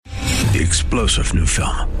The explosive new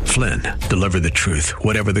film, Flynn, deliver the truth,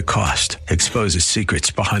 whatever the cost, exposes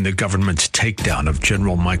secrets behind the government's takedown of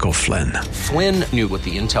General Michael Flynn. Flynn knew what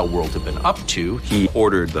the intel world had been up to. He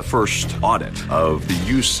ordered the first audit of the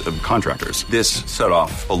use of contractors. This set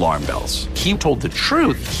off alarm bells. He told the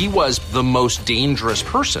truth. He was the most dangerous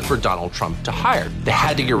person for Donald Trump to hire. They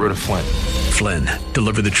had to get rid of Flynn. Flynn,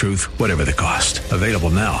 deliver the truth, whatever the cost. Available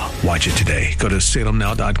now. Watch it today. Go to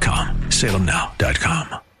salemnow.com.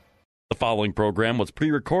 salemnow.com. The following program was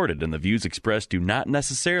pre-recorded, and the views expressed do not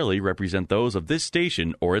necessarily represent those of this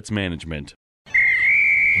station or its management.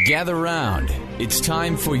 Gather round. It's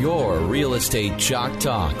time for your Real Estate Chalk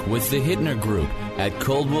Talk with the Hittner Group at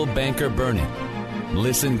Coldwell Banker Burnett.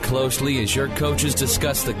 Listen closely as your coaches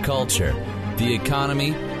discuss the culture, the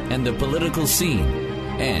economy, and the political scene,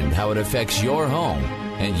 and how it affects your home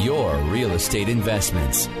and your real estate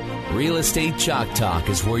investments. Real Estate Chalk Talk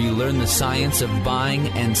is where you learn the science of buying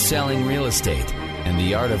and selling real estate and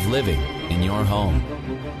the art of living in your home.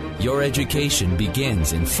 Your education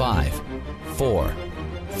begins in 5, 4,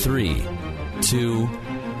 3, 2,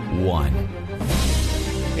 1.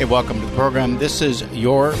 Hey, welcome to the program. This is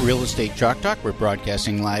your Real Estate Chalk Talk. We're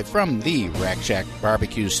broadcasting live from the Rack Shack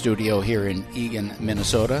Barbecue Studio here in Eagan,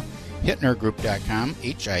 Minnesota. HittnerGroup.com,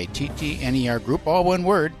 Hittner Group, all one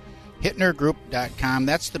word. HittnerGroup.com.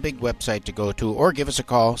 That's the big website to go to, or give us a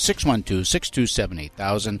call,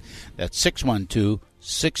 612-627-8000. That's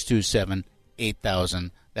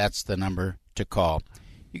 612-627-8000. That's the number to call.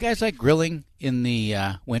 You guys like grilling in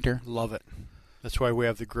the winter? Love it. That's why we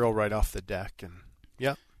have the grill right off the deck. And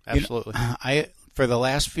yeah, absolutely. For the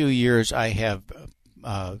last few years, I have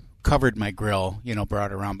covered my grill,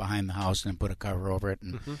 brought it around behind the house and put a cover over it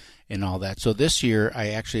and all that. So this year,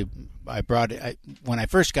 I brought it. When I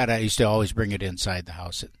first got it, I used to always bring it inside the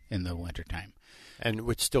house in the wintertime. And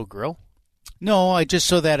would still grill? No, I just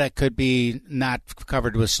so that it could be not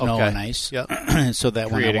covered with snow and ice. Yep. So that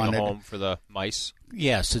creating when I wanted a home for the mice.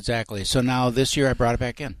 Yes, exactly. So now this year I brought it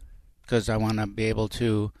back in because I want to be able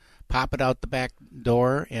to pop it out the back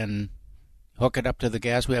door and hook it up to the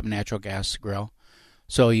gas. We have a natural gas grill.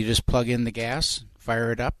 So you just plug in the gas,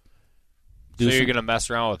 fire it up. So you're going to mess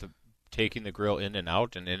around with taking the grill in and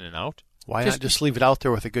out and in and out? Why not just leave it out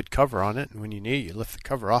there with a good cover on it, and when you need it, you lift the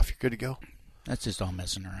cover off, you're good to go. That's just all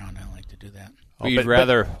messing around. I don't like to do that. But you'd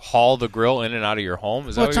rather haul the grill in and out of your home?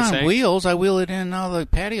 Is that what you're saying? It's on wheels. I wheel it in and out of the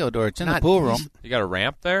patio door. It's in the pool room. You got a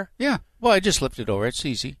ramp there? Yeah. Well, I just lift it over. It's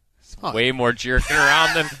easy. Way more jerking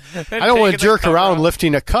around than I don't want to jerk around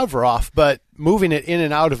lifting a cover off, but moving it in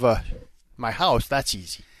and out of my house, that's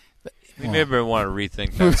easy. We maybe want to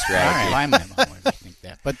rethink that strategy. All right, I might want to rethink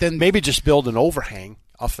that. But then maybe just build an overhang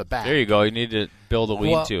off the back. There you go. You need to build a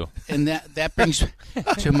lean-to. And that brings to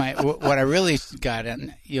what I really got.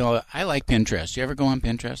 And I like Pinterest. You ever go on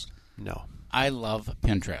Pinterest? No. I love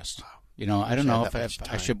Pinterest. I don't know if I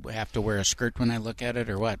should have to wear a skirt when I look at it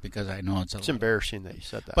or what, because I know it's embarrassing that you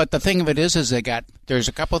said that. But the thing of it is there's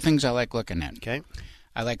a couple of things I like looking at. Okay.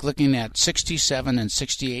 I like looking at 67 and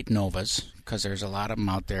 68 Novas because there's a lot of them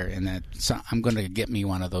out there, and I'm going to get me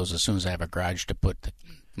one of those as soon as I have a garage to put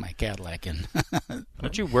my Cadillac in.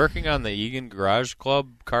 Aren't you working on the Eagan Garage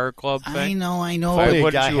Club, Car Club thing? I know. Why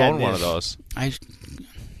wouldn't you own one of those?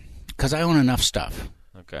 Because I own enough stuff.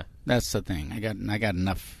 Okay. That's the thing. I got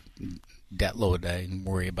enough debt load I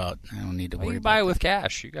worry about. I don't need to worry about it. You buy it with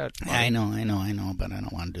cash. You got money. I know, but I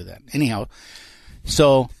don't want to do that. Anyhow,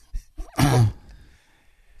 so...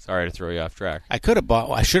 Sorry to throw you off track. I should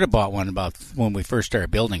have bought one about when we first started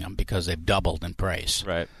building them because they've doubled in price.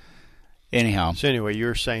 Right. Anyhow. So anyway, you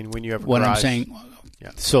were saying when you have a what garage. I'm saying,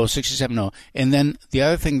 so 67, no. And then the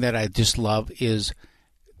other thing that I just love is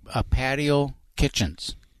patio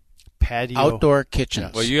kitchens. Outdoor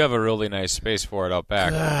kitchens. Well, you have a really nice space for it out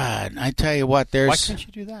back. God, I tell you what, Why can't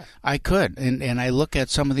you do that? I could. And I look at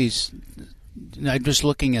some of these... I'm just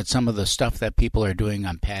looking at some of the stuff that people are doing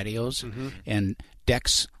on patios and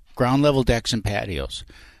decks, ground level decks and patios.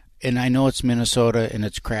 And I know it's Minnesota and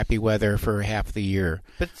it's crappy weather for half the year.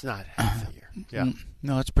 But it's not half the year. Yeah.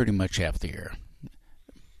 No, it's pretty much half the year.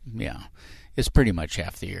 Yeah, it's pretty much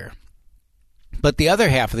half the year. But the other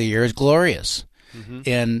half of the year is glorious.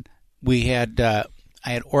 And we had, I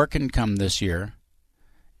had Orkin come this year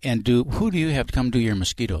and who do you have to come do your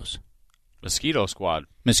mosquitoes? Mosquito Squad.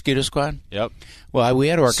 Mosquito Squad? Yep. Well, we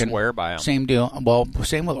had Orkin. Swear by them. Same deal. Well,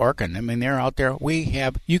 same with Orkin. I mean, they're out there.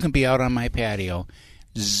 You can be out on my patio,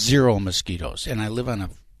 0 mosquitoes. And I live on a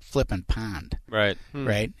flipping pond. Right.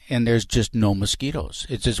 Right? And there's just no mosquitoes.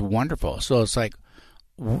 It's just wonderful. So it's like,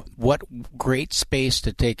 what great space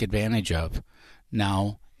to take advantage of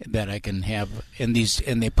now that I can have in these,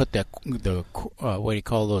 and they put the what do you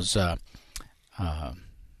call those,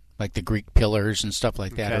 like the Greek pillars and stuff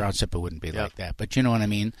like that around, except it wouldn't be like that. But you know what I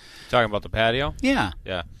mean? Talking about the patio? Yeah.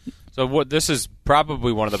 Yeah. So this is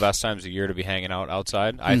probably one of the best times of year to be hanging out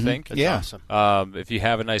outside, I think. That's awesome. If you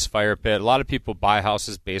have a nice fire pit, a lot of people buy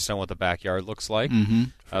houses based on what the backyard looks like. Mm-hmm.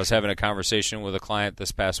 I was having a conversation with a client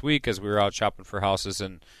this past week as we were out shopping for houses,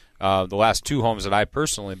 and the last 2 homes that I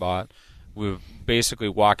personally bought, we basically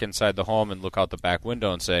walk inside the home and look out the back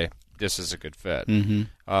window and say, this is a good fit.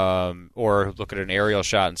 Mm-hmm. Or look at an aerial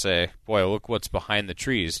shot and say, boy, look what's behind the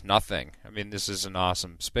trees. Nothing. I mean, this is an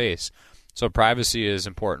awesome space. So privacy is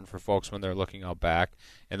important for folks when they're looking out back,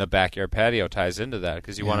 and the backyard patio ties into that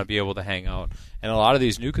because you want to be able to hang out. And a lot of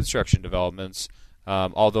these new construction developments,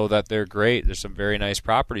 although that they're great, there's some very nice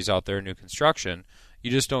properties out there in new construction, you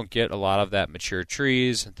just don't get a lot of that mature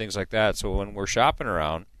trees and things like that. So when we're shopping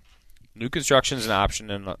around, new construction is an option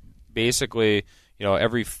in basically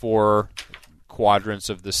every 4 quadrants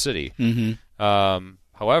of the city. Mm-hmm.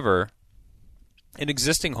 However, an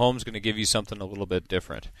existing home is going to give you something a little bit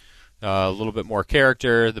different. A little bit more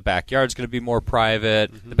character. The backyard's going to be more private.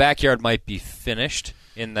 The backyard might be finished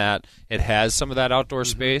in that it has some of that outdoor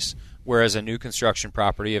space, whereas a new construction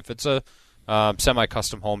property, if it's a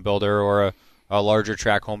semi-custom home builder or a larger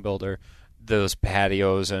tract home builder, those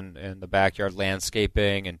patios and the backyard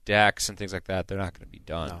landscaping and decks and things like that, they're not going to be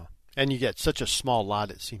done. No. And you get such a small lot,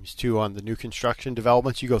 it seems, too, on the new construction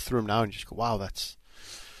developments. You go through them now and you just go, wow, that's...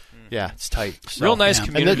 Yeah, it's tight. So, real nice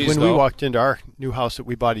communities. And then when we walked into our new house that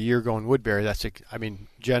we bought a year ago in Woodbury,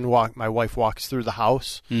 Jen my wife walks through the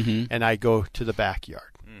house, and I go to the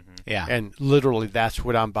backyard. Yeah, and literally that's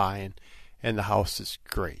what I'm buying, and the house is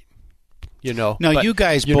great. Now you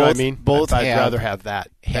guys know both, what I mean? both I'd have, rather have that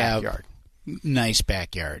backyard, nice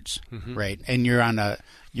backyards, right? And you're on a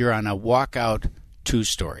walkout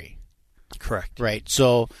 2-story, correct? Right.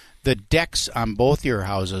 So the decks on both your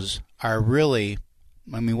houses are really.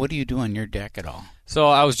 I mean, what do you do on your deck at all? So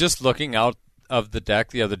I was just looking out of the deck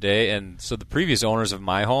the other day, and so the previous owners of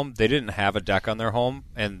my home, they didn't have a deck on their home,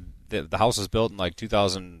 and the house was built in like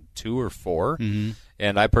 2002 or 4,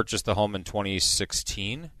 and I purchased the home in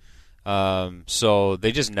 2016. So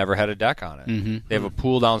they just never had a deck on it. They have a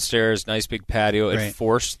pool downstairs, nice big patio. It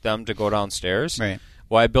forced them to go downstairs. Right.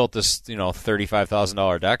 Well, I built this,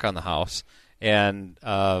 $35,000 deck on the house. And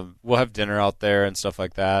we'll have dinner out there and stuff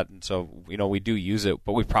like that. And so, we do use it,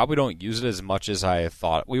 but we probably don't use it as much as I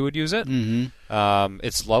thought we would use it.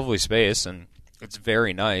 It's lovely space, and it's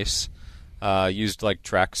very nice. Used like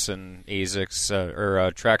Trex and ASICs,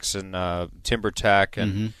 or Trex and TimberTech,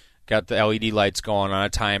 and got the LED lights going on a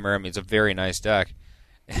timer. I mean, it's a very nice deck.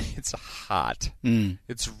 It's hot.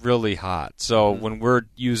 It's really hot. So when we're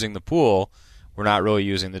using the pool, we're not really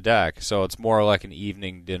using the deck, so it's more like an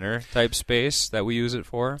evening dinner type space that we use it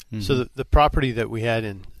for. So the property that we had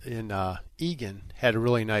in Egan had a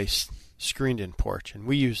really nice screened-in porch, and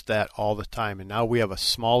we used that all the time. And now we have a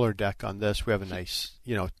smaller deck on this. We have a nice,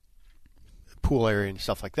 pool area and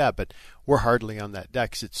stuff like that, but we're hardly on that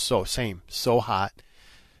deck because it's so hot.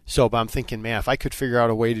 So, but I'm thinking, man, if I could figure out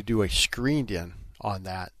a way to do a screened-in on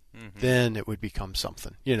that, then it would become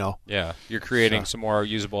something, Yeah, you're creating some more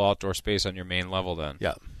usable outdoor space on your main level then.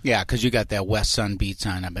 Yeah, because you got that west sun beats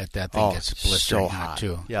on. I bet that thing gets blistering hot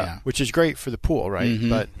too. Yeah, which is great for the pool, right?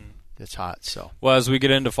 But it's hot. So, well, as we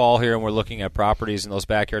get into fall here and we're looking at properties in those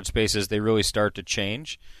backyard spaces, they really start to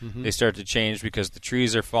change. They start to change because the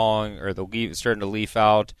trees are falling or the leaves starting to leaf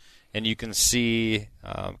out, and you can see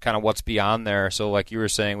kind of what's beyond there. So, like you were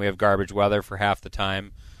saying, we have garbage weather for half the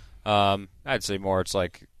time. I'd say more. It's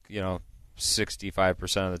like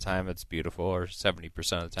 65% of the time it's beautiful, or 70%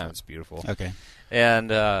 of the time it's beautiful. Okay. And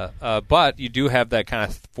but you do have that kind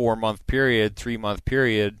of 4-month period, 3-month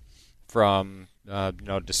period from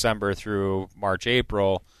December through March,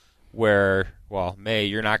 April, where May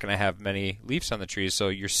you're not going to have many leaves on the trees, so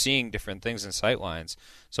you're seeing different things in sight lines.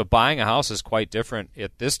 So buying a house is quite different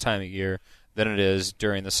at this time of year than it is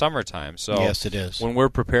during the summertime. So yes, it is. When we're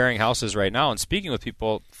preparing houses right now and speaking with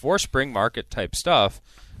people for spring market type stuff,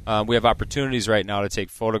 we have opportunities right now to take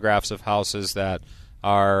photographs of houses that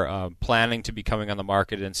are planning to be coming on the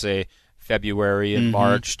market in, say, February and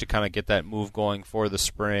March to kind of get that move going for the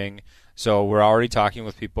spring. So we're already talking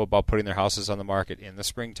with people about putting their houses on the market in the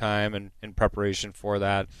springtime and in preparation for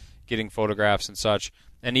that, getting photographs and such.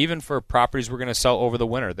 And even for properties we're going to sell over the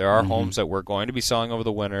winter. There are homes that we're going to be selling over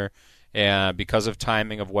the winter, and because of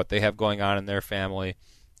timing of what they have going on in their family,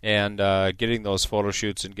 and getting those photo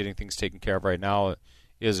shoots and getting things taken care of right now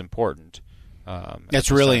is important.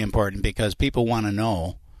 That's really important because people want to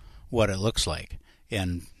know what it looks like,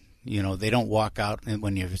 and You know, they don't walk out, and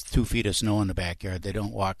when you have 2 feet of snow in the backyard, they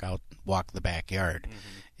don't walk the backyard.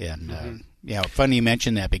 And yeah, funny you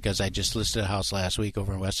mentioned that, because I just listed a house last week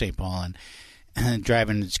over in West St. Paul, and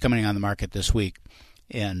driving, it's coming on the market this week,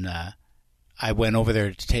 and I went over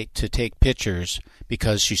there to take pictures,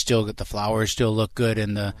 because the flowers still look good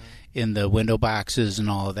in the window boxes and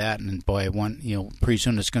all of that. And boy, pretty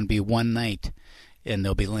soon it's going to be one night, and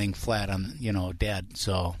they'll be laying flat on, dead.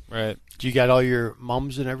 So right. Do you got all your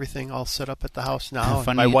mums and everything all set up at the house now?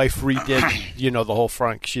 Funny. My wife redid, the whole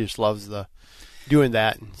front. She just loves doing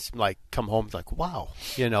that, and it's like come home, it's like, wow,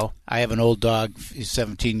 I have an old dog. He's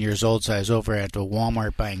 17 years old, so I was over at the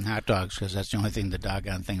Walmart buying hot dogs, because that's the only thing the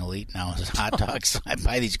doggone thing will eat now is hot dogs. I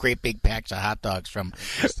buy these great big packs of hot dogs from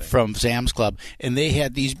Sam's Club, and they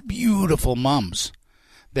had these beautiful mums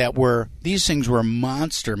these things were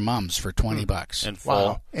monster mums for $20. And full.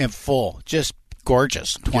 Wow. And full. Just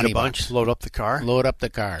gorgeous. $20. Load up the car? Load up the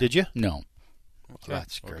car. Did you? No. Okay.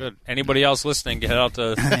 That's great. Good. Anybody else listening, get out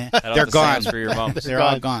to They're gone. Sam's for your mums. They're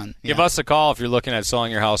all gone. Give us a call if you're looking at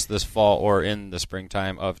selling your house this fall or in the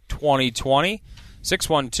springtime of 2020.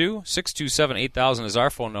 612-627-8000 is our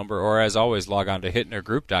phone number, or as always, log on to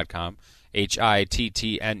hittnergroup.com,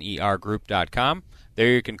 HITTNER group.com. There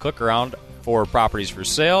you can click around for properties for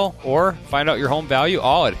sale or find out your home value,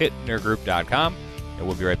 all at hittnergroup.com. And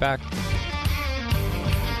we'll be right back.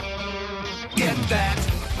 Get that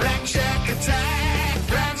Rack Shack attack,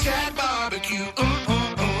 Rack Shack barbecue,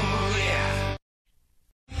 yeah.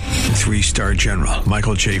 3-star General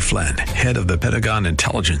Michael J. Flynn, head of the Pentagon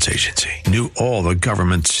Intelligence Agency, knew all the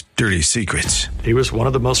government's dirty secrets. He was one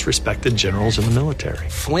of the most respected generals in the military.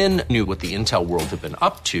 Flynn knew what the intel world had been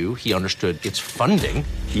up to. He understood its funding.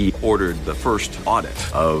 He ordered the first audit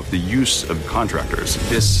of the use of contractors.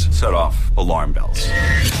 This set off alarm bells.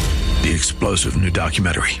 The explosive new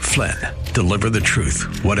documentary, Flynn, Deliver the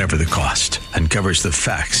Truth, Whatever the Cost, uncovers the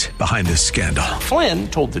facts behind this scandal. Flynn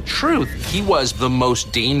told the truth. He was the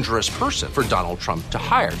most dangerous person for Donald Trump to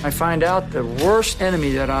hire. I find out the worst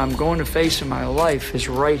enemy that I'm going to face in my life is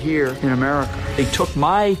right here in America. They took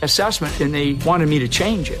my assessment and they wanted me to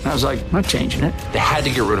change it. And I was like, I'm not changing it. They had to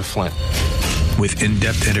get rid of Flynn. With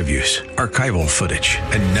in-depth interviews, archival footage,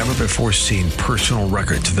 and never-before-seen personal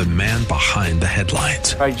records of the man behind the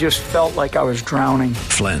headlines. I just felt like I was drowning.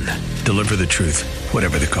 Flynn, Deliver the Truth,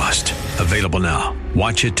 Whatever the Cost. Available now.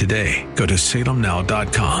 Watch it today. Go to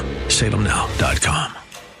salemnow.com. salemnow.com.